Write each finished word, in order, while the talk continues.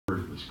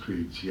was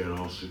Creed's. He had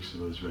all 6 of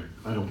those records.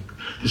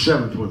 The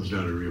 7th one's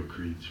not a real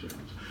Creed's record,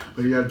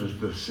 but he had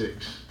the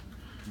 6.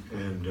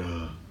 And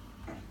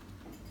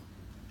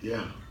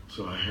yeah,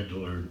 so I had to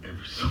learn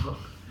every song.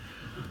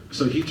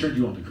 So he turned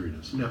you on to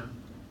Creedence? No.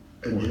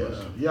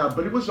 Yeah,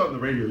 but it was on the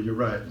radio, you're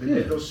right. They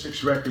made those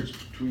 6 records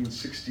between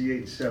 68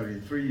 and 70.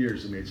 In 3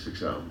 years, they made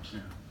 6 albums.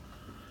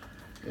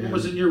 Yeah. What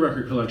was in your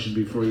record collection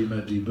before you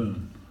met D.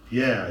 Boone?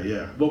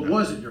 Yeah. What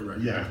was in your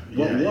record?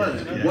 What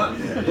was? Yeah. What?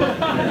 No,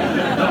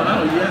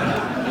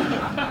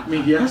 yeah. I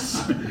mean,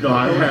 yes? No,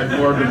 I had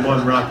more than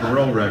one rock and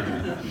roll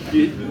record.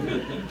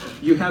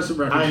 You had some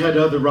records? I had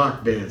other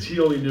rock bands. He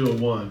only knew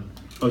of one.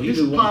 Oh, he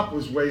His knew pop one.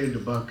 was way into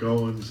Buck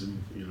Owens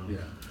and, you know.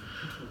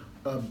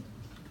 Yeah.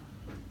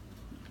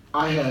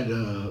 I had,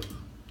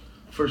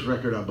 first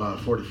record I bought,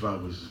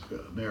 45, was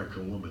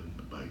American Woman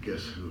by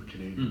Guess Who, a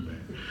Canadian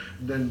band.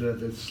 And then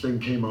this thing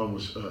came on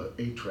was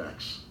 8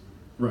 tracks.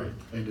 Right.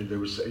 And then there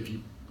was, if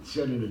you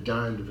sent in a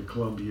dime to the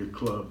Columbia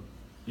Club,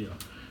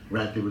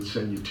 right, they would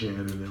send you 10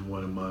 and then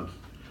 1 a month.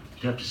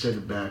 You'd have to send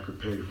it back or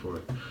pay for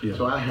it. Yeah.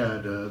 So I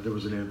had, there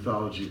was an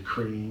anthology of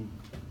Cream.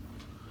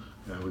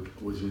 I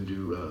was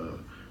into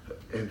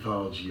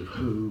anthology of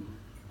Who.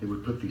 They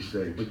would put these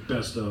things. Like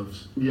best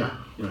ofs. Yeah,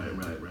 right.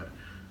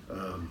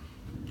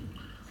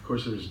 Of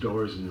course, there was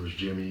Doors and there was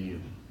Jimmy,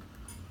 and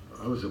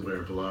I was aware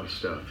of a lot of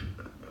stuff.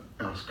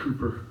 Alice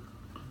Cooper.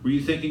 Were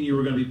you thinking you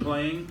were going to be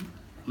playing,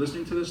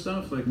 listening to this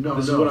stuff? Like, no,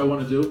 this is what I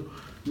want to do?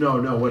 No.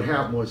 What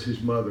happened was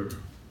his mother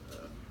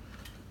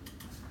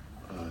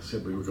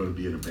said we were going to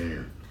be in a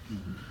band.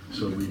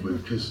 So we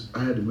would, because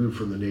I had to move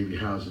from the Navy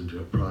housing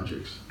to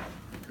projects.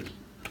 Because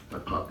my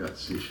pop got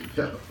stationed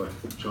out by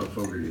John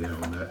Fogerty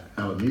down on that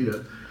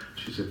Alameda.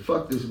 She said,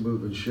 fuck this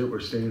moving shit, we're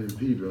staying in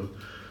Pedro.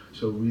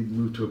 So we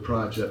moved to a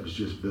project that was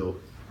just built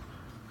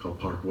called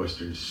Park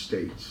Western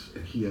Estates.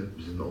 And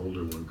was in the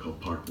older one called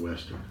Park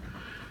Western.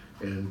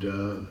 And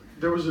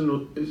it was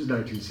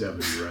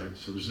 1970, right?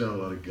 So there's not a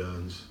lot of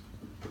guns.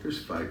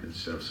 There's fighting and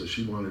stuff. So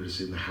she wanted us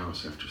in the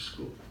house after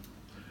school.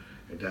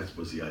 And that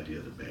was the idea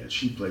of the band.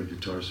 She played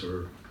guitar, so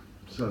her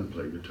son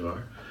played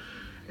guitar.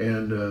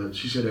 And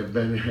she said that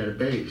band had a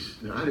bass.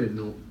 Now, I didn't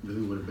know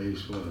really what a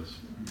bass was.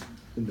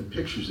 In the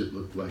pictures, it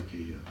looked like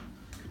a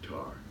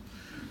guitar.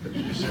 But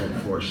you just had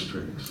 4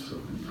 strings,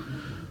 so,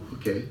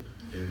 okay.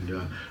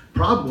 And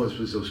problem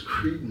was those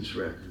Creedence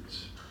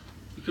records.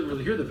 You couldn't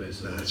really hear the bass.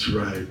 That's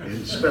right,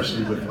 and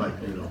especially with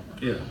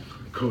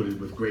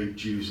coated with grape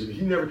juice. And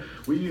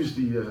we used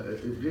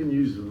didn't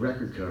use the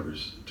record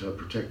covers to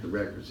protect the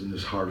records in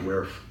this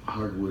hardwood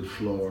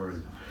floor.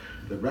 And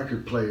the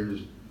record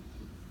players,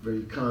 very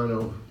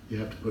econo, you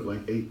have to put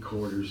like 8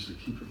 quarters to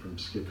keep it from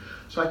skipping.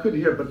 So I couldn't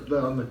hear, but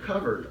on the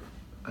cover,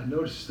 I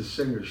noticed the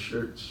singer's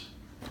shirts.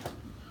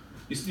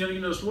 You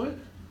noticed what?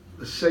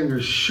 The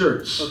singer's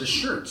shirts. Oh, the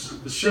shirts.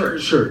 The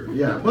shirt,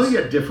 yeah. Well, he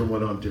had different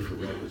one on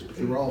different records, but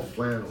they were all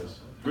flannels.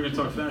 We're going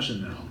to talk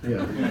fashion now.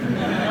 Yeah.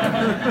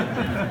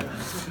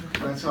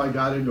 That's how I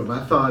got into him.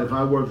 I thought if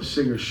I wore the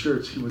singer's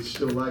shirts, he would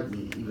still like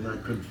me, even though I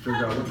couldn't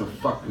figure out what the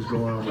fuck was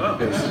going on with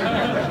the bass.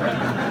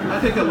 I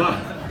think a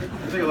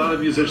lot of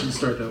musicians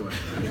start that way.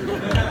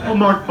 Well,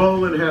 Mark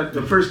Bolan had,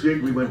 the first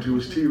gig we went to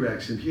was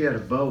T-Rex, and he had a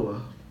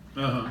boa.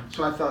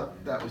 So I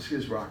thought that was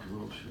his rock and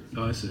roll shirt.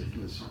 Oh, I see.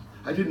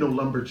 I didn't know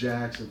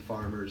lumberjacks and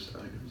farmers. I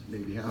was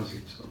Navy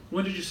housing, so.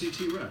 When did you see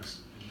T-Rex?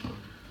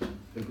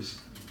 It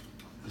was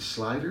the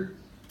Slider.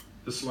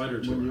 The Slider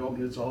tour. When you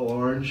open it, it's all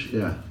orange.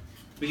 Yeah.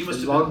 But you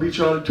must have Long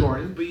Beach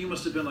Auditorium. But you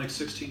must have been like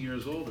 16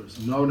 years old or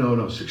something.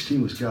 No.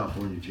 16 was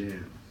California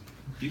Jam.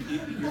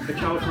 The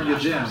California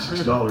Jam.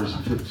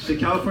 $6.50. The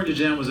California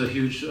Jam was a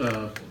huge,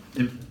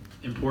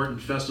 important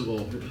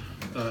festival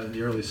in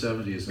the early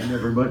 70s. I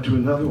never went to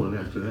another one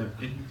after that.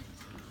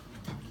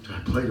 I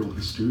played it with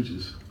the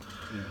Stooges.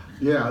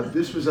 Yeah,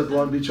 this was at the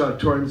Long Beach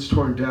Auditorium. It's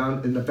torn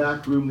down. In the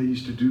back room, they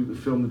used to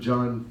film the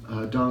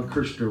Don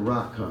Kirshner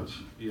rock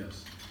concert.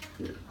 Yes.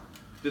 Yeah.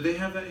 Did they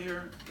have that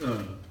here?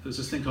 There's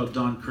this thing called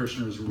Don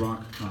Kirshner's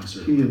rock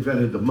concert. He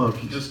invented the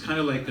Monkees. It was kind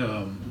of like, I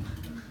don't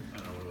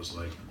know what it was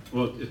like.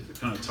 Well, it's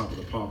kind of Top of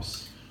the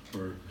Pops,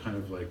 or kind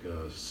of like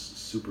a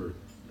super,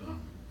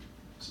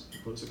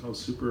 what is it called?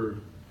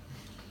 Supersonic.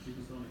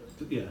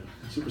 Yeah,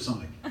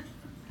 Supersonic.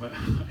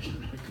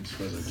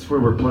 That's where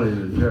we're playing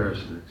in Paris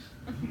next.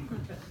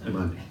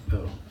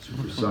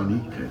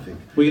 Supersonic, I think.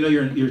 Well, you know,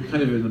 you're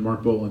kind of in the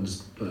Mark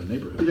Bolan's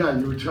neighborhood. Yeah,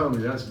 you were telling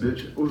me, that's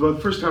bitch. Well, the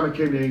first time I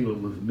came to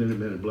England with the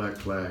Minutemen and Black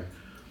Flag,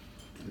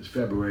 it was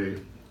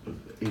February of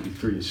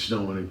 '83, it's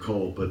snowing and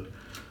cold, but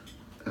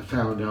I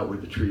found out where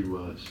the tree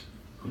was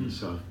on the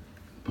south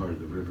part of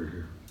the river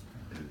here.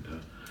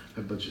 And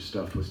a bunch of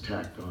stuff was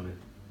tacked on it.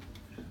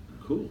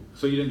 Cool.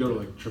 So you didn't go to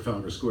like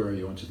Trafalgar Square,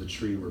 you went to the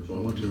tree where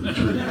Bolan went to the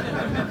tree.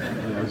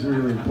 Yeah, it was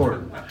really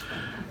important.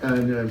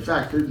 And in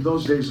fact, in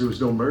those days there was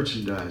no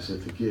merchandise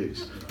at the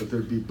gigs, but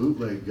there'd be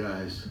bootleg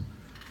guys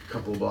a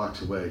couple of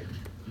blocks away.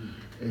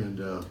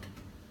 And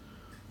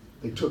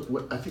they took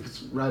what I think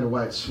it's Ride a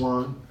White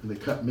Swan, and they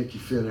cut Mickey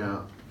Finn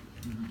out.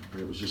 And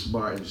it was just it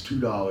was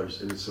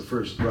 $2, and it's the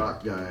first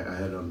rock guy I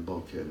had on the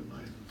bulkhead in my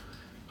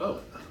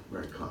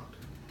where I comped.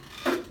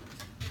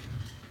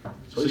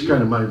 So he's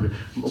kind of my,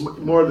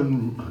 more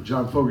than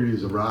John Fogerty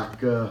is a rock,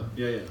 Yeah. what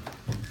do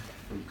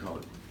you call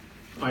it?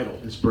 Idol.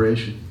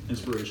 Inspiration.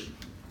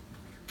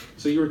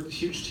 So you were a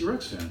huge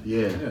T-Rex fan?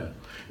 Yeah.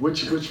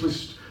 Which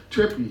was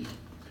trippy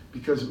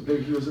because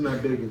he wasn't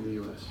that big in the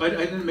U.S.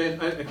 I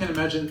can't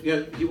imagine,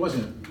 yeah, he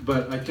wasn't,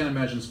 but I can't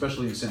imagine,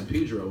 especially in San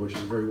Pedro, which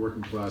is a very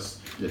working class,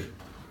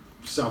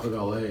 south of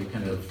LA,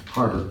 kind of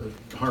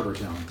harbor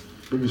town.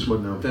 Biggest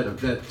one now.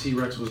 That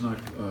T-Rex was not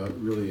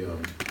really,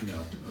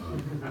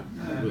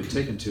 really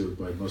taken to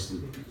by most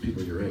of the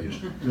people your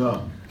age.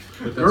 No.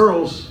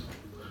 Girls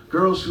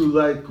who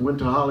went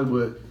to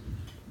Hollywood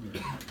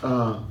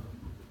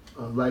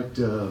liked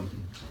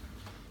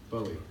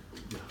Bowie.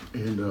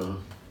 And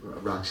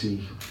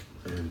Roxy.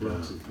 And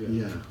Roxy,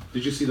 yeah.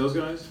 Did you see those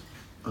guys?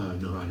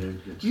 No, I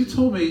didn't. You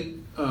told me,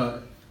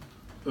 what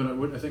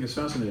I think is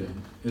fascinating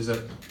is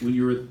that when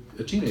you were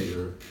a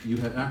teenager, you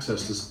had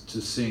access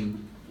to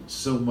seeing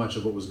so much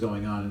of what was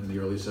going on in the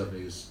early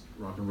 70s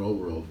rock and roll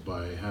world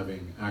by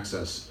having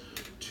access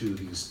to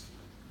these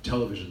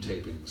television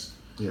tapings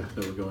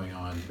that were going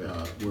on,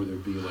 where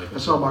there'd be like... I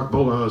saw Mark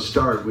Bolan on a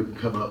Star, it wouldn't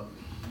come up.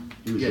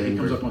 He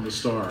comes up on the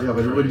Star. Yeah,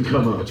 but it wouldn't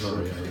come up.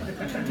 Guitar,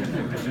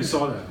 yeah. You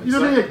saw that. You know,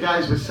 they had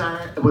guys with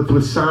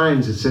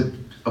signs that said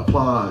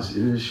applause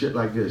and shit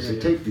like this. They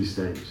take these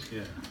things.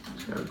 Yeah.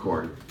 It's kind of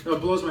corny. No,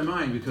 it blows my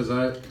mind because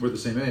we're the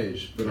same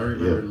age, but I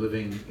remember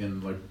living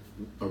in like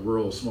a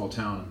rural small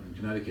town in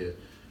Connecticut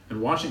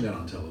and watching that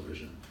on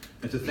television.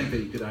 And to think that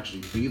you could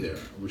actually be there,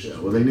 which is...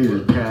 Well, they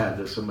needed a pad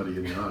to somebody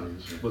in the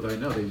audience. Well, I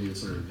know they needed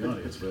somebody in the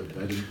audience, but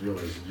I didn't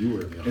realize you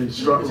were in the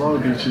audience. And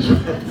Long Beach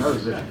that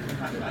was it.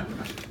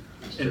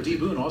 And D.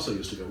 Boone also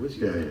used to go with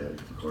you. Yeah,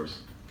 of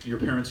course. Your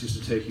parents used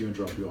to take you and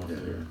drop you off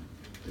there.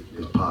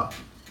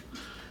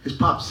 His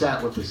pop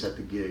sat with us at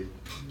the gig.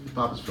 His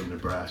pop was from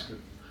Nebraska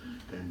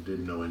and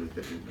didn't know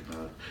anything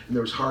about it. And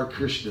there was Hare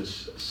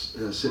Krishnas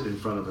sitting in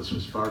front of us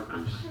with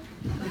sparklers.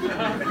 It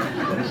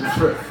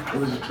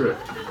was a trip.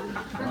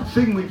 The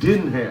thing we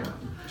didn't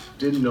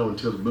know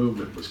until the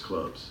movement was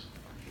clubs.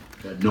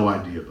 Had no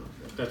idea about that.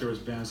 That there was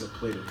bands that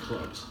played in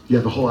clubs.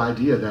 Yeah, the whole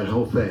idea, that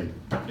whole thing.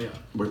 Yeah.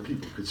 Where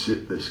people could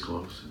sit this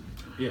close.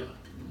 Yeah.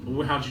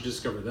 Well, how'd you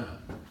discover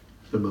that?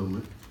 The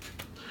movement.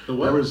 The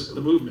what?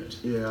 The movement.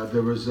 Yeah,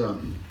 there was,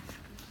 me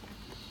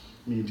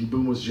and D.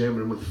 Boone was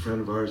jamming with a friend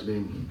of ours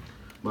named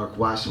Mark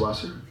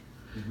Weisswasser.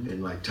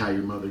 And like Tie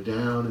Your Mother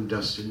Down and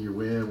Dust in Your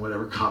Wind,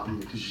 whatever, copying,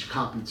 because you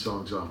copied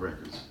songs off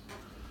records.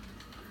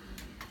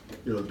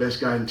 You know, the best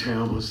guy in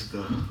town was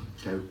the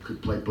guy who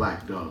could play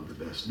Black Dog the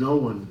best. No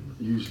one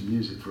used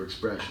music for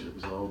expression. It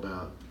was all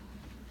about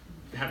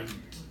having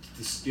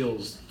the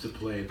skills to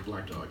play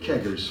Black Dog.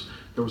 Keggers.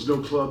 There was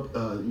no club,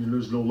 there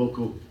was no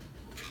local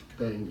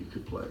thing you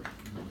could play.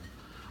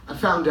 I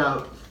found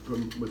out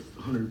with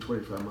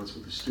 125 Months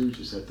with the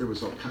Stooges that there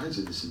was all kinds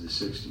of this in the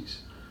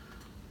 60s.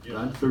 Yeah.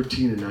 I'm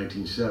 13 in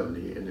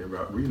 1970, and the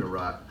arena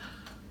rock,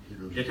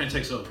 it kind of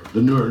takes over.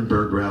 The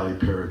Nuremberg Rally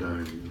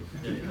paradigm.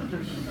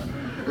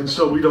 And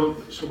so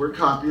we're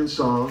copying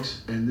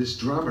songs, and this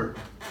drummer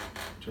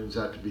turns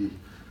out to be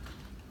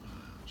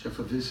Jeff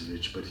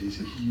Avizovich, but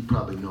you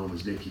probably know him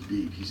as Nicky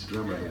Beat. He's the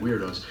drummer of the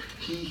Weirdos.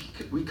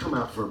 We come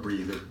out for a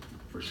breather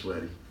for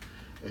Sweaty,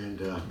 and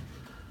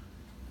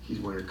he's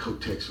wearing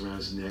Kotex around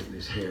his neck, and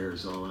his hair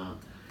is all out.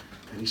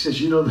 And he says,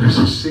 there's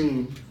a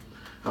scene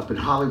up in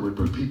Hollywood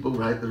where people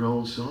write their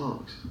own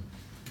songs.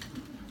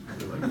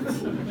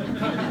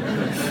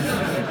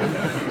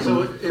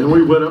 And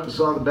we went up and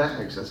saw the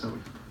bags. That's how we...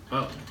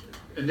 Oh.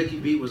 And Nicky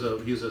Beat was a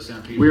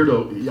San Pedro.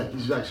 Weirdo. Yeah,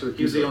 he's actually...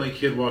 He was the only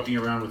kid walking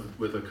around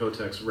with a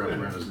Kotex wrapped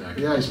around his neck.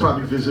 Yeah, he's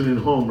probably visiting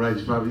home, right?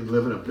 He's probably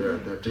living up there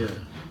at that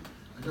time.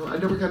 Yeah. I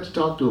never got to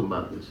talk to him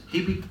about this.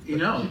 He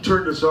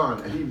turned us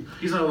on.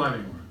 He's not alive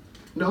anymore.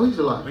 No, he's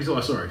alive. He's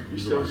alive. Sorry.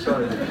 He's still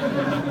sorry.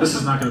 This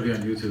is not going to be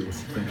on YouTube.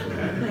 Thankfully.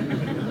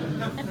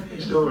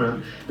 He's still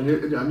around. And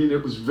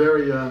it was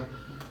very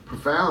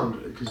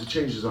profound because it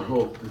changes our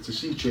whole. It's a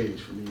sea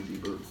change for me and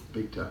D-Boone,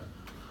 big time.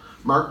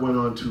 Mark went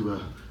on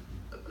to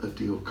a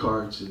deal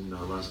cards in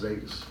Las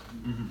Vegas.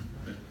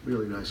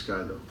 Really nice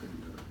guy though.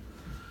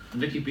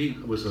 And, Nicky Beat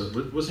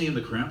wasn't he in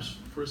the Cramps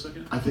for a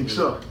second? I think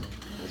so.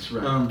 That's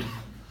right.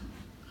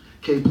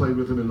 Kay played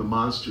with him in the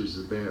Monsters,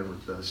 the band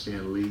with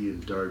Stan Lee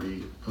and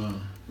Darby.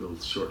 Little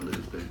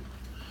short-lived thing.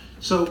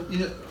 So,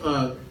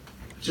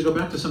 to go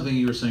back to something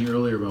you were saying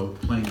earlier about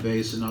playing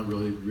bass and not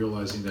really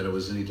realizing that it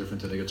was any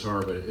different than a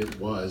guitar, but it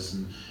was,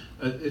 and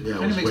it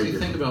kind of makes me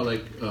think about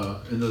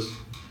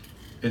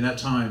in that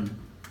time,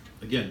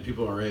 again,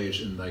 people our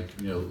age in late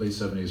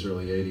 70s,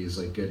 early 80s,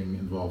 getting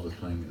involved with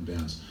playing in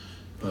bands,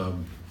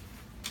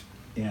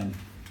 and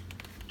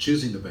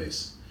choosing the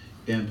bass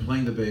and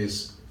playing the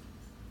bass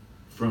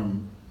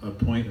from a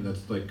point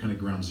that's kind of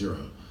ground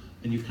zero,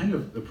 and you kind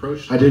of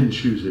approach. I didn't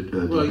choose it.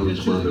 Well, you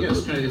didn't choose it. Yeah,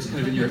 it's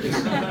kind of in your.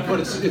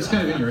 It's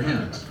kind of in your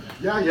hands.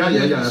 Yeah.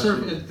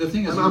 The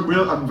thing is,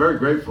 I'm very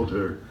grateful to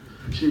her.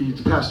 She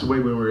passed away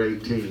when we were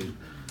 18,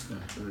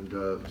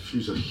 and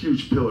she's a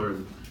huge pillar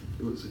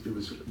it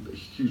was a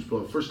huge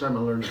blow. First time I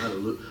learned how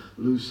to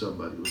lose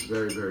somebody. It was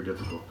very, very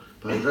difficult.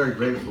 But I'm very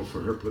grateful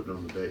for her putting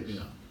on the bass.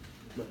 Yeah.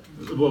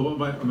 Well,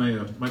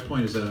 my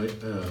point is that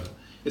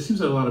it seems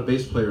that a lot of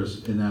bass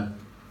players in that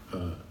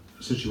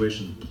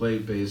situation play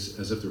bass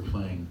as if they're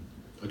playing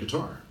a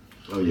guitar.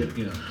 Oh yeah.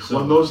 You know. So,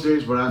 well, in those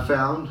days, what I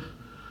found,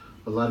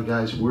 a lot of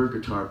guys were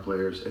guitar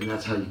players, and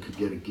that's how you could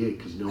get a gig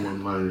because no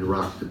one wanted to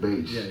rock the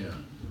bass. Yeah, yeah.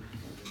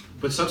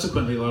 But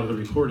subsequently, a lot of the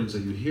recordings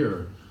that you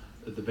hear,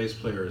 the bass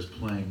player is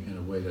playing in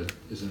a way that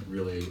isn't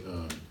really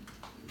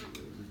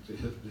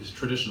is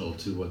traditional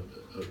to what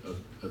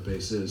a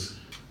bass is.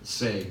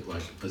 Say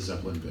like a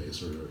Zeppelin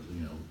bass or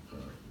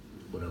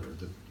whatever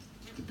the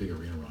big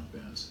arena rock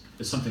bands.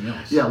 It's something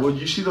else. Yeah, well,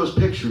 you see those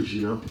pictures,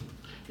 and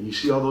you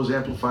see all those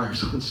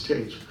amplifiers on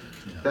stage.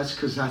 Yeah. That's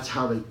because that's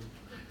how they.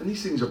 And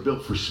these things are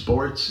built for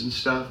sports and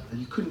stuff, and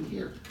you couldn't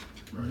hear.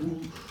 Right.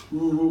 Ooh,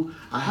 ooh.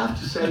 I have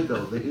to say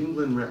though, the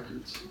England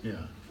records,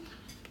 Yeah.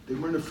 they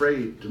weren't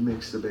afraid to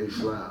mix the bass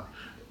loud.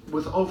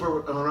 With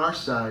over on our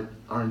side,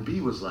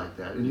 R&B was like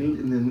that, and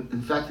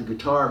in fact the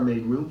guitar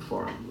made room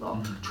for them,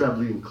 all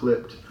trebly and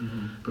clipped.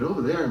 Mm-hmm. But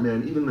over there,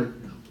 man, even the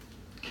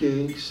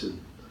Kinks and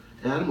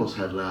Animals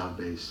had loud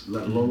bass,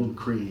 let alone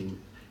Cream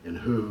and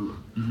Who.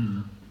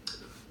 Mm-hmm.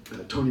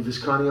 Tony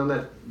Visconti on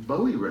that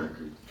Bowie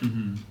record,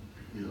 Mm-hmm.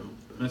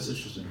 That's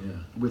interesting,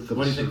 yeah. With the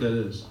Why do you think that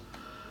is?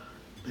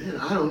 Man,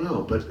 I don't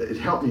know, but it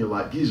helped me a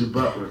lot, Geezer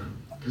Butler,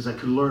 because I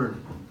could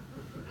learn.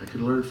 I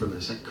could learn from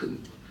this. I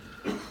couldn't.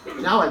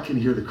 Now I can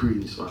hear the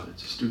Creedence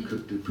sonnets. Stu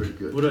Cook did pretty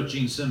good. What about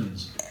Gene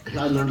Simmons?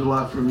 I learned a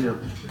lot from him,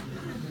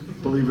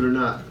 believe it or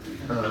not.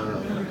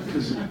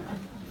 Because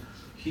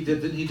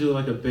Didn't he do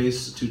like a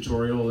bass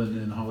tutorial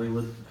in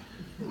Hollywood?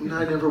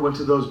 I never went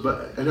to those,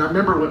 and I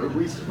remember when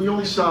we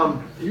only saw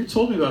him. You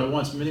told me about it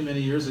once, many,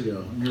 many years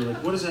ago. And you were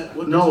like, what is that?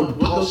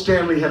 Paul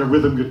Stanley had a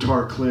rhythm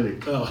guitar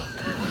clinic. Oh.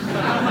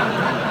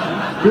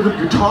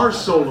 Rhythm guitar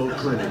solo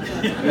clinic.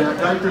 Yeah,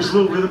 like there's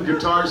little rhythm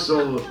guitar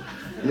solo.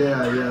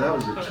 Yeah, that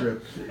was a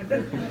trip.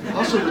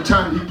 Also, the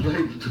time he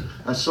played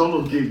a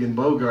solo gig in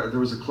Bogart, there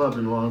was a club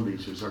in Long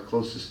Beach. It was our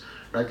closest,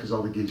 right? Because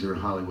all the gigs are in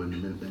Hollywood,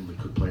 and then we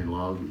could play in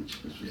Long Beach.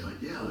 It was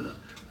like, a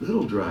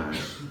little drive.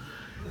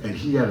 And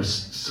he had a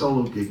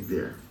solo gig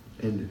there.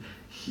 And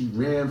he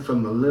ran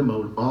from the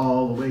limo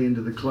all the way into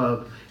the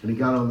club, and he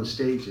got on the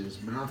stage, and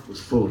his mouth was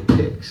full of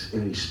picks,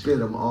 and he spit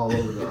them all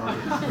over the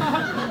audience.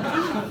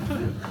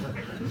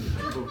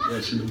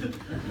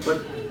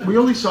 But we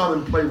only saw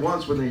them play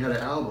once when they had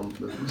an album.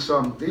 We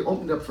saw them, they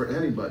opened up for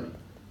anybody,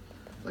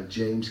 like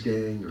James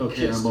Gang or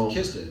Campbell.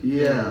 Kissed it.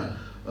 Yeah.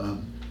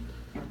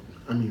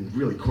 I mean,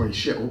 really corny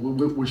shit.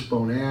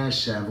 Wishbone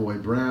Ash, Savoy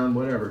Brown,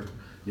 whatever.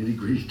 Nitty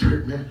Gritty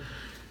Dirt Man.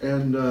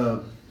 And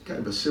kind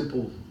of a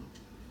simple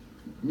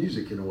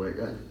music in a way,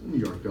 New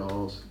York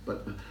Dolls,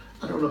 but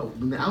I don't know,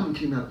 when the album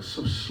came out it was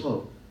so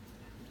slow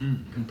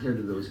compared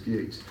to those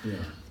gigs.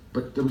 Yeah.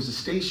 But there was a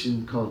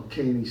station called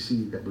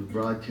KNEC that would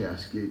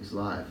broadcast gigs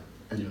live,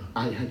 and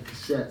I had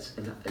cassettes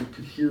and I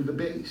could hear the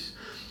bass.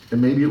 And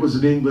maybe it was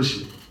an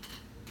English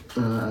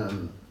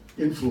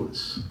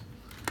influence,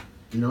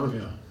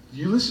 Yeah.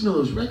 You listen to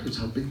those records,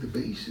 how big the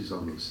bass is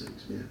on those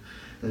things, man.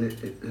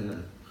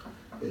 And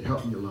it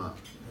helped me a lot.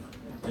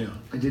 Yeah.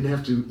 I didn't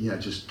have to,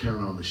 just count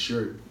on the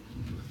shirt.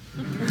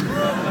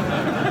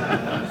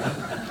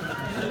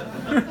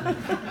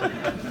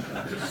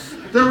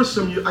 There was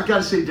some, I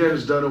gotta say,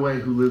 Dennis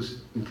Dunaway, who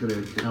lives in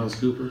Connecticut. Alice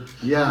Cooper?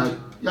 Yeah,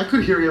 I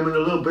could hear him and a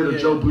little bit of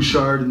Joe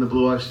Bouchard and the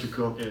Blue Oyster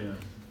Cult. Yeah.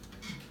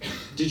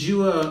 Did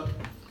you,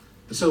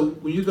 so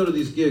when you go to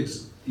these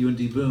gigs, you and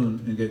D. Boone,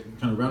 and get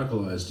kind of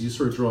radicalized, do you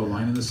sort of draw a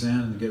line in the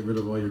sand and get rid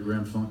of all your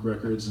Grand Funk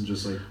records and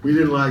just like... We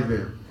didn't like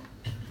them.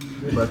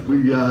 But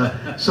we,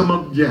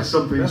 some things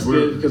That's were...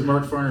 good, because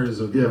Mark Farner is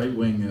a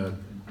right-wing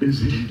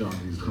ding-dong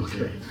these days.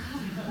 Okay.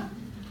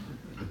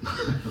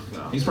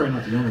 He's probably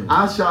not the only one.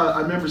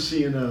 I remember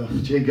seeing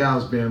Jay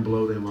Gow's band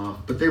blow them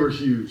off, but they were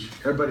huge.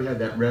 Everybody had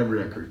that red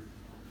record.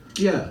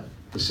 Yeah.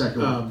 The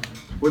second one.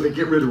 Where they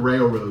get rid of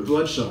Railroad.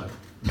 Bloodshot.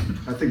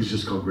 I think it's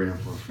just called Grand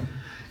Funk.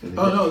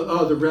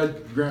 The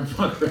red Grand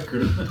Funk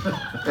record.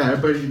 Yeah,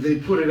 everybody, they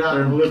put it out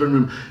in the living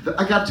room.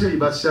 I got to tell you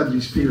about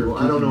 70s people.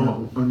 I don't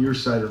know on your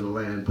side of the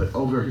land, but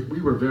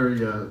we were very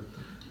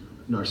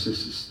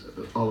narcissist,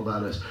 all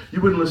about us.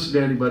 You wouldn't listen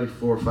to anybody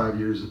 4 or 5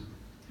 years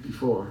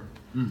before.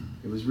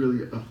 It was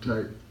really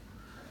uptight,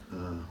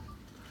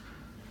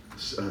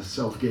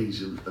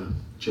 self-gauge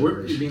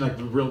generation. You mean like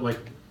real, like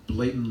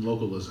blatant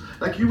localism?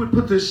 Like you would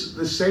put the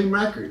same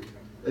record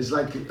as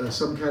like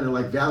some kind of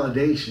like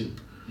validation,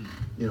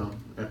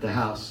 at the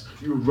house.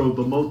 You would roll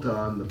the Mota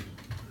on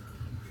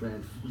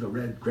the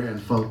red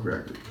Grand Funk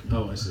record.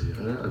 Oh, I see. Yeah.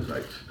 And I was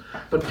like,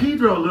 but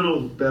Pedro a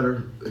little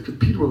better.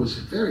 Pedro was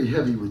very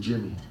heavy with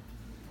Jimi.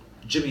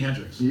 Jimi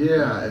Hendrix.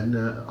 Yeah, and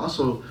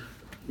also,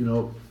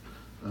 a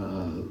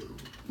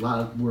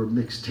lot were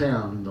mixed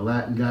town and the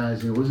Latin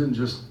guys. And it wasn't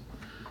just.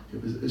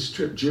 It was this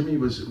trip. Jimi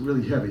was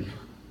really heavy,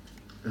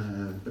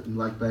 and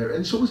like better,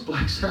 and so was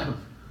Black Sabbath.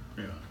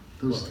 Yeah.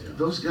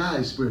 Those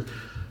guys were.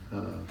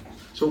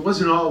 So it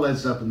wasn't all Led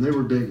Zeppelin. They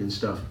were big and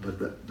stuff,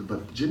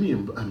 but Jimmy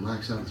and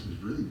Black Sabbath was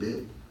really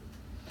big.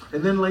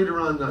 And then later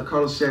on,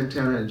 Carlos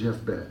Santana and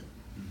Jeff Beck.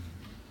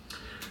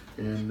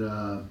 And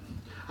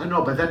I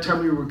know by that time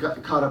we were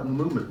caught up in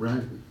the movement,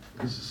 right?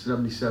 This is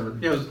 77.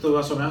 Yeah, that's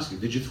what I'm asking.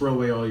 Did you throw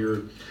away all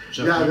your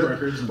Jeff Beck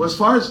records? Well, as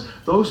far as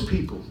those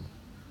people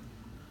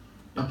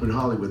up in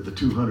Hollywood, the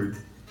 200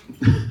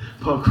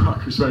 punk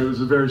rockers, right? It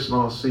was a very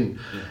small scene.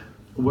 Yeah.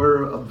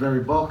 We're a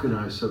very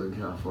balkanized Southern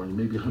California,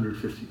 maybe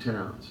 150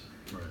 towns.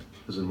 Right.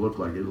 Doesn't look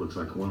like it. It looks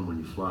like one when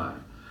you fly.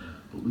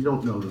 But we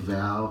don't know the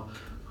Val,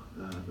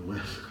 the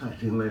West Side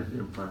Inland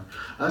Empire.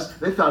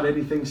 They thought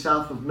anything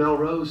south of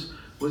Melrose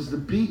was the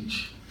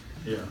beach.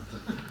 Yeah.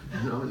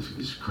 You know,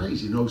 it's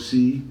crazy. No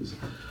sea.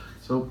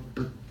 So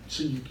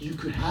you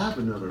could have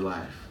another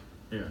life.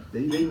 Yeah.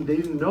 They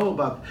didn't know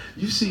about.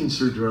 You've seen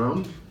Sir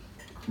Jerome.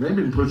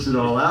 Raymond puts it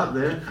all out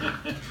there.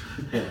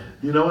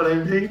 You know what I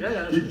mean?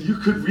 Yeah. You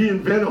could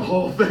reinvent a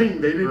whole thing.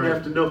 They didn't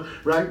have to know,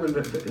 right? When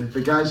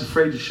the guy's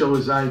afraid to show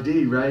his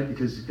ID, right?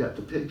 Because he's got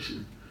the picture.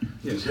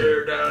 His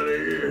hair down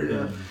here.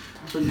 Yeah.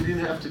 So you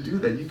didn't have to do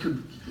that. You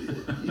could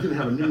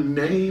have a new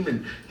name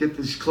and get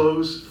these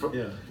clothes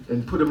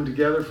and put them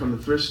together from the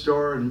thrift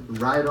store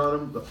and ride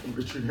on them.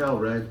 Richard Hell,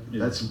 right? Yeah.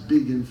 That's a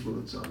big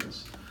influence on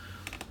us.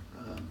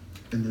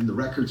 And then the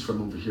records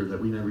from over here that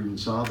we never even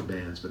saw the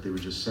bands, but they were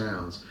just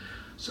sounds.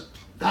 So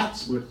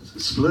that's what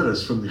split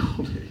us from the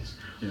old days.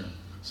 Yeah.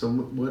 So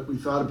what we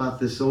thought about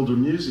this older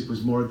music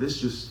was more,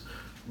 this just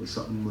was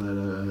something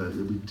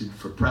that we did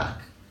for Prac.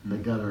 They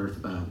got our,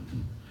 and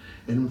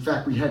in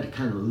fact we had to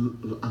kind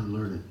of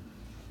unlearn it.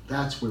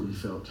 That's where we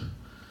felt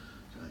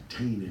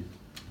tainted.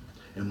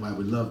 And why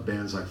we love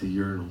bands like the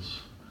Urinals,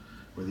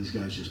 where these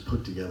guys just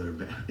put together a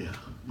band. Yeah,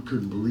 we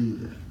couldn't believe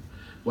that.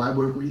 Why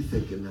weren't we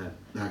thinking that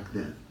back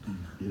then?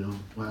 You know,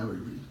 why were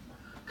we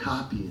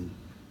copying?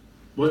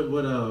 What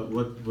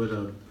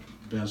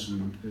bands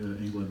from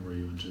England were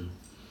you into?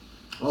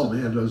 Oh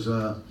man, those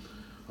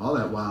all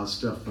that wild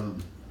stuff.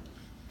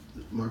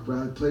 Mark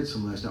Riley played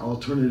some last night.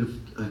 Alternative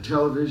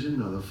television,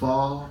 The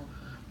Fall,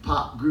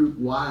 pop group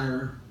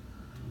Wire.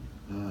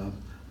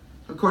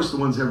 Of course, the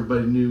ones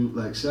everybody knew,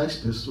 like Sex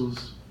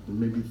Pistols, and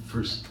maybe the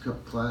first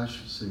couple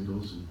Clash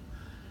singles and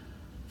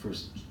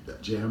first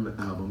Jam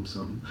album,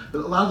 something. But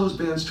a lot of those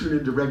bands turned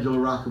into regular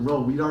rock and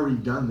roll. We'd already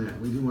done that.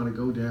 We didn't want to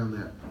go down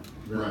that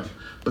route. Right.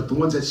 But the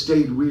ones that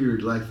stayed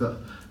weird, like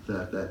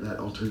that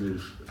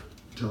alternative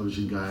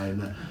television guy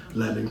and the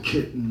Lemon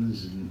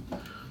Kittens and,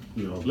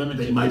 you know,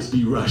 they might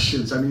be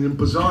Russians. I mean,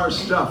 bizarre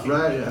stuff,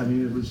 right? I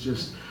mean, it was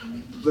just,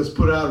 let's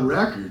put out a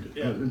record.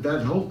 Yeah. And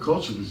that whole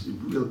culture was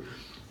really,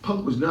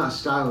 punk was not a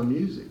style of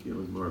music. You know,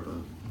 it was more of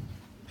a,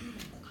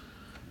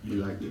 we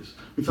like this.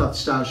 We thought the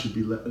style should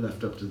be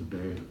left up to the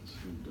bands.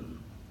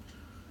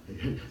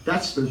 And,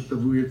 that's the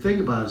weird thing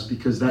about us,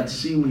 because that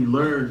scene we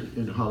learned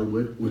in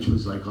Hollywood, which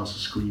was like also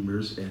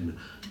Screamers and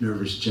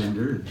Nervous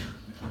Gender, and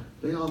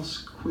they all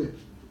quit.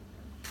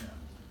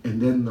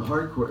 And then the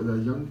hardcore, the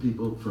young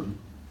people from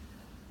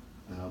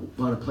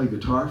want to play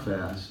guitar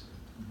fast,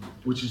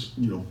 which is,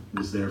 you know,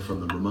 was there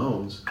from the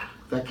Ramones.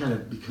 That kind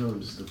of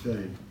becomes the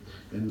thing,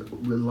 and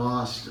we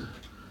lost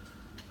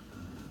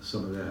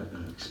some of that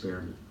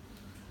experiment.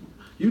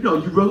 You know,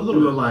 you wrote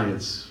New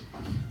Alliance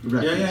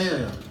records.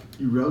 Yeah.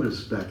 You wrote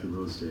us back in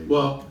those days.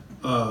 Well,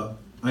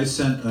 I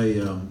sent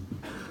a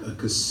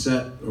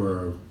cassette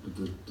or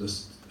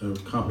a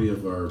copy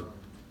of our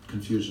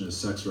Confusion is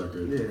Sex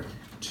record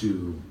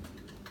to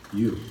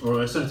you.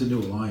 Or I sent it to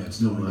New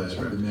Alliance, knowing that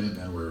the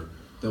Minutemen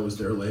that was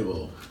their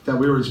label. That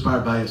we were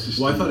inspired by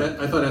SST. Well,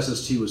 I thought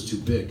SST was too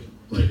big.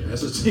 Like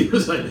SST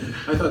was like,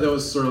 I thought that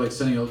was sort of like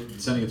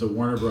sending it to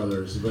Warner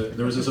Brothers, but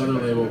there was this other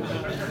label,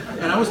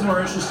 and I was more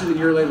interested in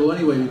your label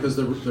anyway, because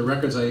the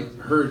records I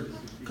heard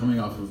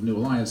coming off of New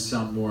Alliance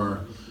sound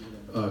more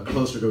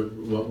closer to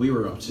what we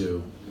were up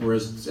to,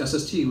 whereas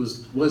SST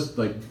was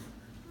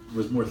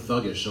more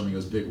thuggish. I mean, it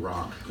was big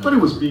rock. But it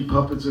was Beat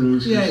Puppets and it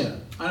was yeah.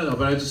 I don't know,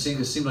 but it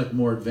seemed like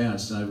more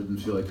advanced, and I didn't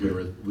feel like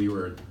we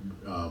were.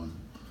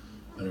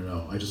 I don't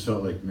know. I just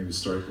felt like maybe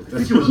start with that.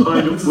 I think it was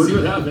Mighty, see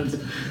what happens.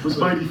 It was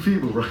Mighty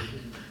Feeble, right?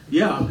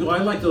 Yeah,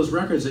 I like those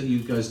records that you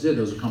guys did.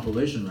 Those are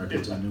compilation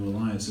records on New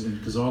Alliance,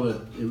 because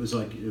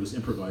it was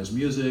improvised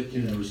music.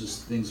 You know, it was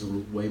just things that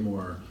were way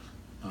more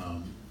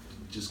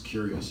just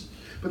curious.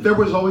 But there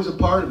was always a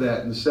part of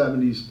that in the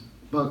 '70s.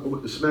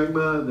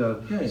 Smegma,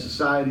 the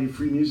Society,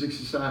 Free Music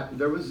Society.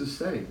 There was this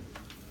thing.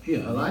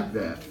 Yeah, I like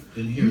that.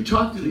 You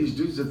talk to these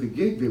dudes at the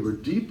gig; they were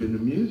deep into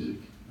music.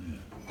 Yeah.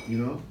 You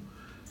know.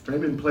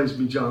 Raymond plays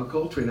me John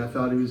Coltrane. I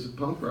thought he was a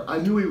punk rock. I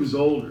knew he was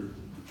older.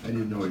 I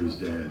didn't know he was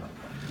dead.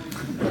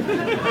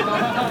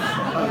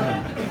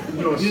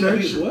 You know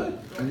he's what?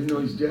 I didn't know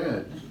he's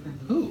dead.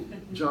 Who?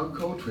 John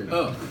Coltrane.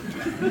 Oh.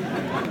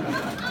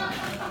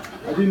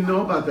 I didn't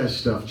know about that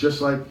stuff, just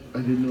like I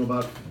didn't know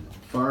about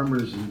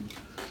farmers and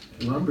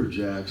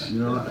lumberjacks,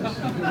 you know.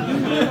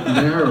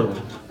 Narrow,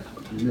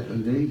 a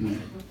Navy.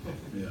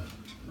 Yeah.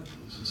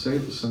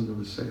 Sailor, son of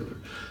a sailor.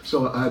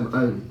 So I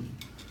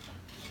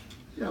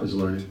was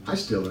learning. I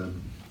still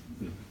am.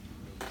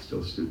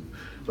 still a student.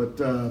 But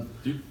Do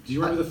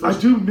you remember the first?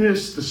 I do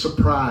miss the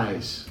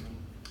surprise,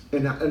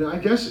 and I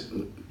guess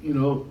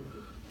New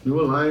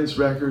Alliance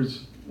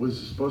Records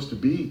was supposed to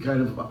be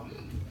kind of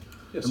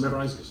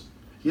surprises.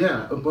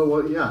 yeah,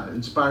 well, yeah,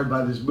 inspired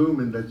by this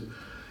movement that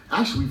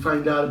actually we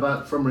find out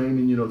about from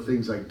Raymond,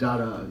 things like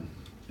Dada,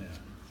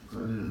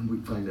 and we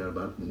find out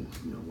about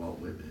Walt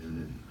Whitman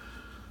and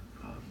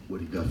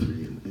Woody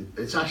Guthrie, and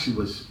it actually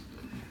was a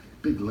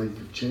big link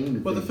of chain.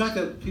 Of Well, the things. fact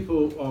that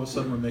people all of a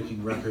sudden were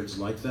making records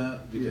like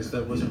that, because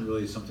that wasn't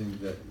really something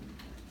that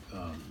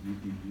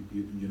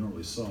you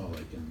normally saw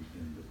like in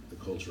the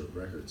culture of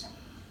records,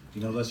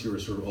 unless you were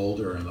sort of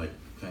older and like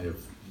kind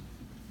of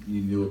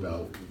you knew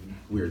about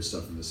weird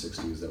stuff in the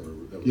 '60s that was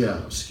Yeah.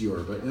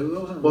 obscure, but it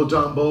wasn't. Well,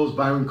 Don Bowles,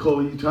 Byron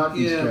Cole, you talk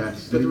these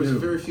cats. but there was knew.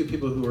 very few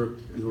people who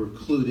were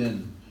clued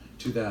in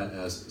to that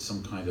as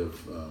some kind of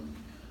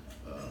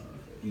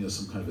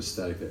some kind of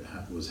aesthetic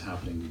that was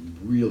happening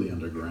really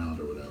underground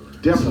or whatever.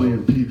 Definitely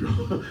in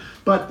Pedro.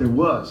 But there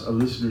was a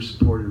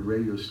listener-supported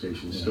radio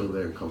station still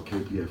there called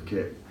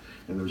KPFK.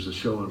 And there was a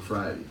show on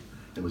Friday.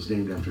 It was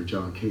named after a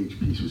John Cage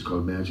piece. It was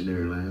called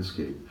Imaginary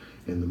Landscape.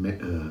 And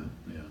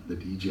the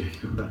DJ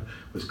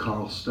was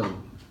Carl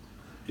Stone.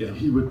 Yeah. And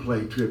he would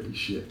play trippy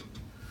shit.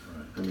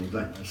 Right. I mean,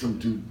 like some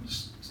dude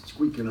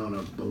squeaking on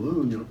a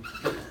balloon,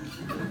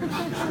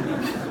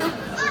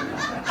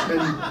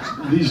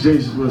 And these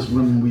days it was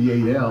when we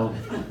ate L,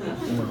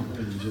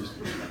 and just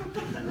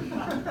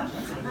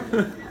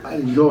I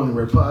didn't go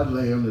anywhere. I'd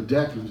lay on the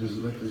deck and just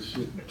let this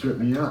shit trip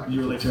me out.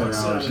 You were like, 10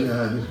 fuck hours.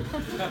 Saturday.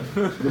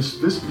 Yeah.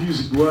 This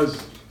music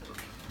was.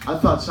 I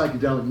thought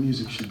psychedelic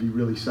music should be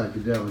really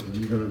psychedelic, and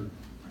you're gonna,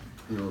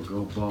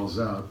 go balls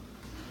out.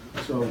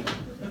 So,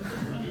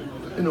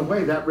 in a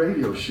way, that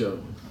radio show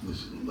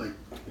was like.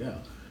 Yeah.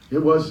 It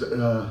was.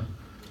 I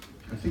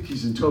think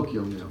he's in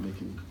Tokyo now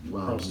making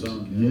wild music.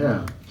 Stone,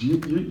 Yeah. You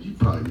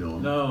probably know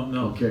him.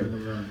 No. Okay.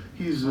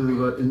 He's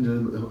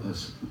into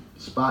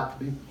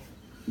Spotney,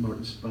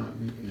 Martin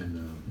Spotney,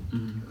 and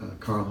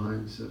Karl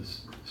Heinz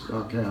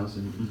Stockhouse,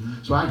 and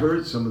so I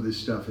heard some of this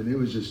stuff, and it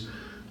was just a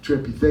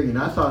trippy thing, and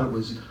I thought it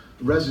was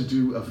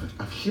residue of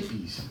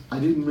hippies. I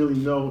didn't really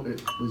know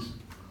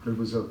there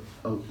was a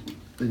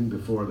thing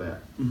before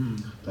that,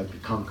 like the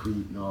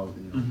concrete and all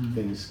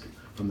things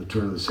from the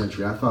turn of the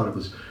century. I thought it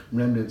was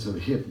remnants of a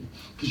hippie,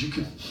 because you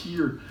could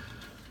hear.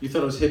 You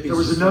thought it was hippies? There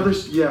was another,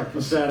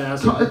 A sad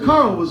ass.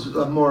 Carl was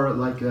more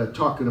like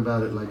talking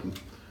about it like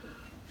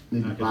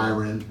maybe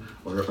Byron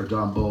or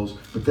Don Bowles.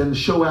 But then the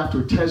show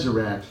after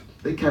Tesseract,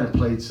 they kind of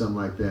played something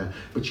like that.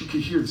 But you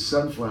could hear the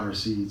sunflower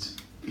seeds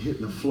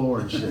hitting the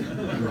floor and shit.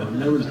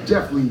 And there was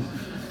definitely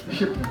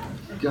hip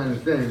kind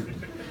of thing.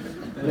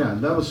 Yeah,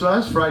 that was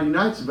Friday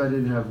nights if I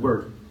didn't have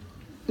work.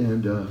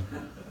 And the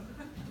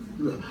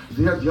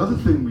other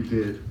thing we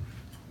did,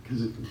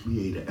 because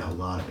we ate a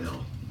lot of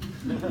L.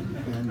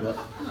 And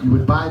you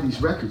would buy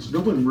these records. No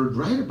one would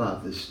write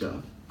about this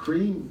stuff.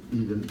 Cream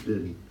even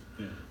didn't.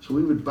 Yeah. So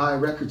we would buy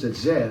records at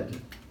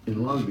Zed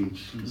in Long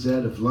Beach,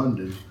 Zed of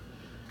London.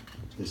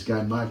 This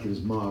guy Mike and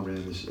his mom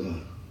ran this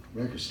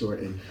record store,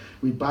 and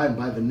we'd buy them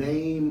by the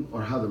name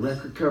or how the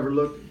record cover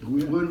looked.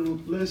 We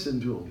wouldn't listen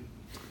to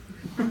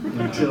them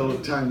until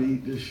time to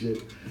eat this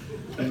shit.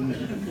 And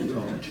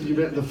can you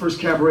bet the first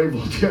Cabaret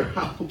Voltaire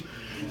album?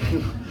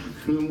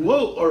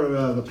 Whoa, or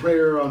the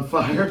Prayer on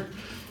Fire.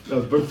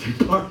 Birthday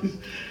parties,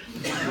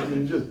 I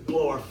mean, just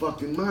blow our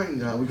fucking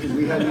minds out because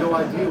we had no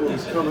idea what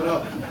was coming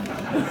up.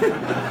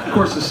 Of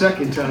course, the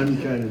second time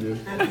you kind of knew.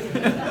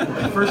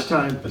 The first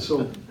time,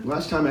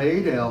 last time I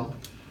ate L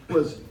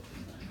was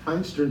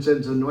Einstein's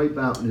Ends of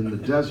Neubauten in the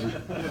desert.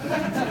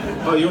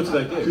 Oh, you went to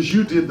that gig? Because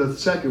you did the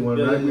second one,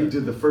 right? Yeah. We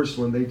did the first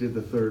one, they did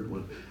the third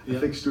one. Yeah.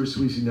 I think Stuart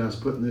Sweezy now is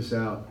putting this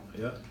out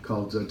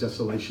called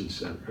Desolation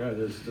Center. Yeah,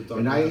 there's the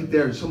And I ate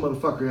there, and some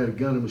motherfucker had a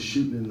gun and was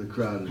shooting in the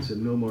crowd and said,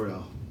 "No more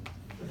L."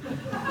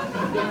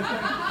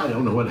 I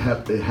don't know what it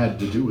had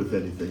to do with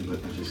anything, but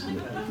I just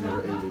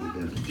never ate it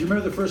again. Do you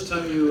remember the first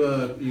time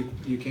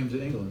you came to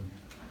England?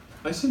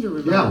 I seem to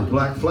remember. Yeah,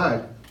 Black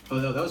Flag. Oh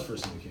no, that was the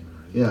first time you came.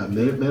 Right? Yeah,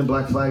 Minutemen,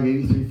 Black Flag,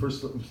 '83.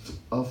 First,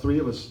 all three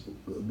of us,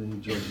 me,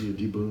 Georgie, and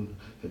D. Boone,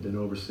 had been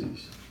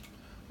overseas.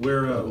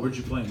 Where'd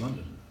you play in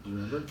London? Do you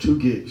remember? 2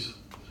 gigs.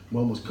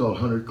 One was called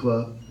 100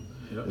 Club,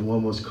 and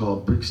one was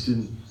called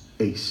Brixton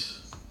Ace.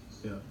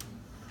 Yeah.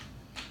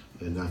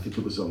 And I think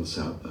it was on the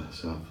south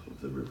of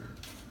the river.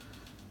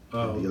 The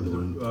other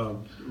one.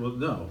 Well,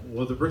 no.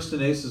 Well, the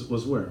Brixton Aces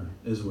was where?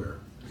 Is where?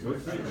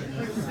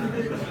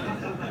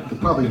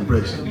 Probably in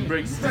Brixton. And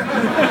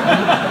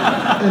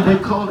they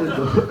called it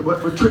the Hood.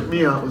 What tripped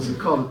me out was they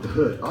called it the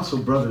Hood. Also,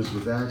 Brothers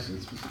with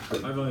Accents was a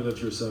trip. I've only lived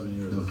here 7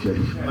 years. Okay.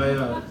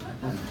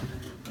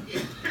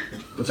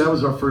 But that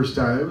was our first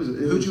time. It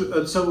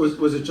was, so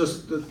was it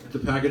just the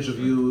package of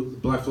you,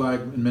 Black Flag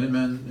and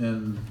Minutemen,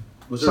 and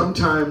was there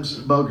sometimes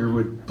Bugger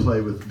would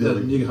play with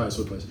Billy. The High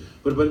School place.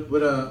 But what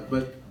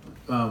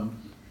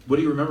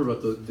do you remember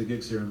about the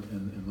gigs here in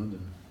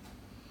London?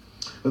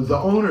 The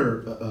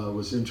owner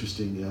was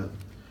interesting.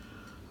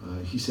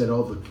 He said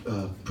all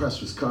the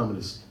press was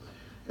communist,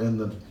 and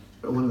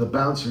one of the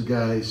bouncer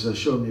guys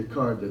showed me a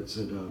card that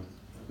said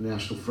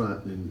National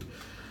Front, and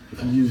if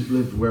he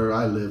lived where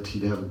I lived,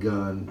 he'd have a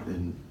gun.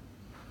 And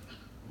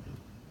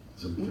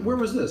Where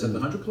was this? At the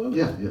 100 Club?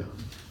 Yeah, yeah.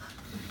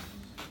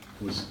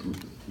 It was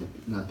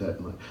not that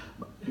much.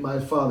 My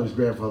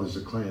grandfather's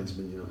a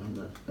Klansman. You know, I'm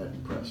not that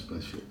impressed by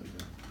shit like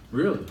that.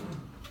 Really?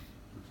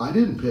 I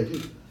didn't pick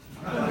it.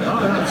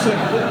 I'm saying,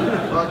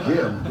 Fuck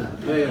him.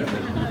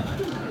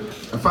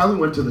 I finally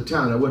went to the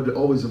town. I would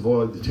always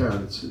avoid the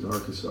town. It's in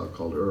Arkansas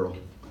called Earl.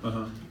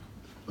 Uh-huh.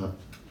 About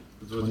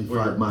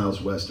 25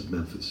 miles west of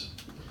Memphis.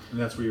 And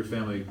that's where your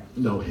family...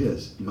 No,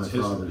 his. My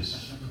his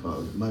father's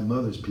father. My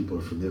mother's people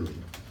are from Italy.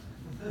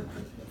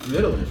 From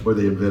Italy? Where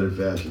they invented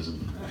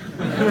fascism.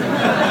 It's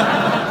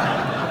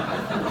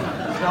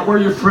not where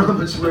you're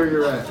from, it's where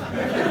you're at.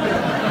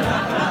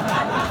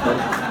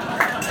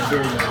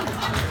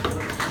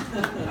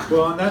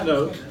 Well, on that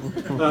note, I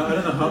don't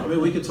know how, I mean,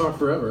 we could talk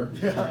forever.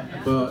 Yeah.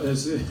 But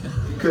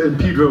In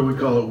Pedro, we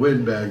call it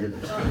windbagging.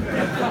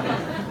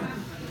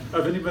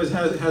 if anybody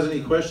has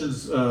any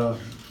questions,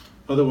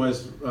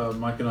 otherwise,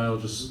 Mike and I will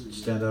just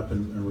stand up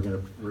and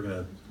we're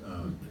gonna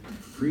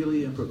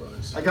freely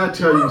improvise. I gotta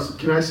tell you,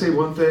 can I say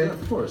one thing? Yeah,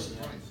 of course.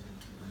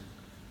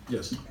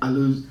 Yes. I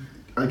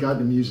got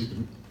into music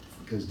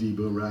because D.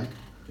 Boom Rack,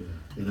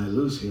 and I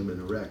lose him in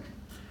a wreck.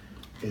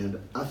 And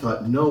I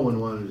thought no one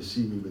wanted to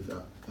see me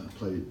without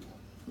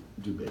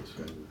do bass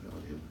right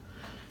without him.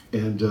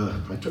 And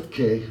I took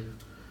Kay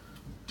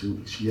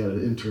she had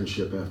an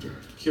internship after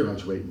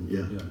graduating,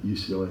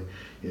 UCLA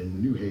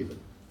in New Haven.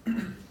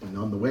 And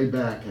on the way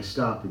back, I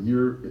stopped, and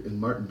you're in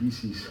Martin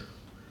Bisi's.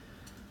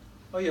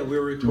 Oh yeah, we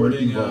were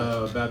recording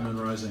Bad Moon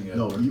Rising.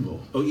 No,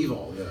 Evil. Oh,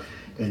 Evil, yeah.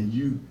 And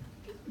you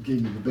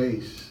gave me the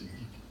bass,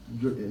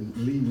 and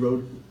Lee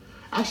wrote.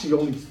 Actually,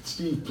 only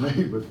Steve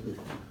played with me.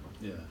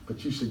 Yeah.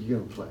 But you said you're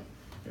gonna play.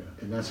 Yeah.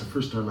 And that's the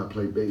first time I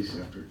played bass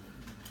after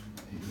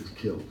he was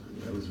killed.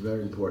 And that was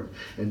very important.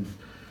 And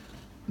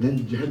then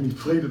you had me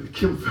play to the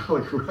Kim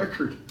Fowler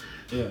record.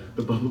 Yeah.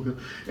 The bubblegum.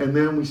 And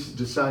then we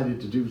decided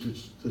to do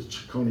the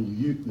Ciccone.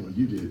 You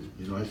did.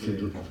 You know, I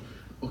said,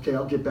 okay,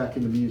 I'll get back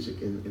into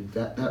music, and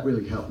that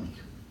really helped me.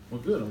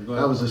 Well, good. I'm glad.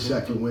 That was the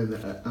second win.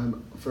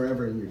 I'm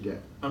forever in your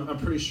debt. I'm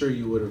pretty sure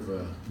you would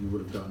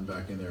have gotten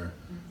back in there.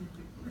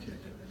 Okay.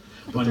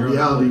 But the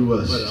reality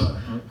was,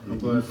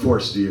 you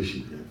forced the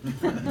issue.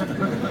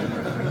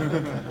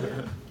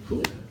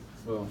 Cool.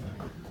 Well,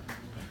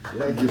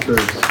 thank you,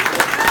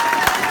 Thurston.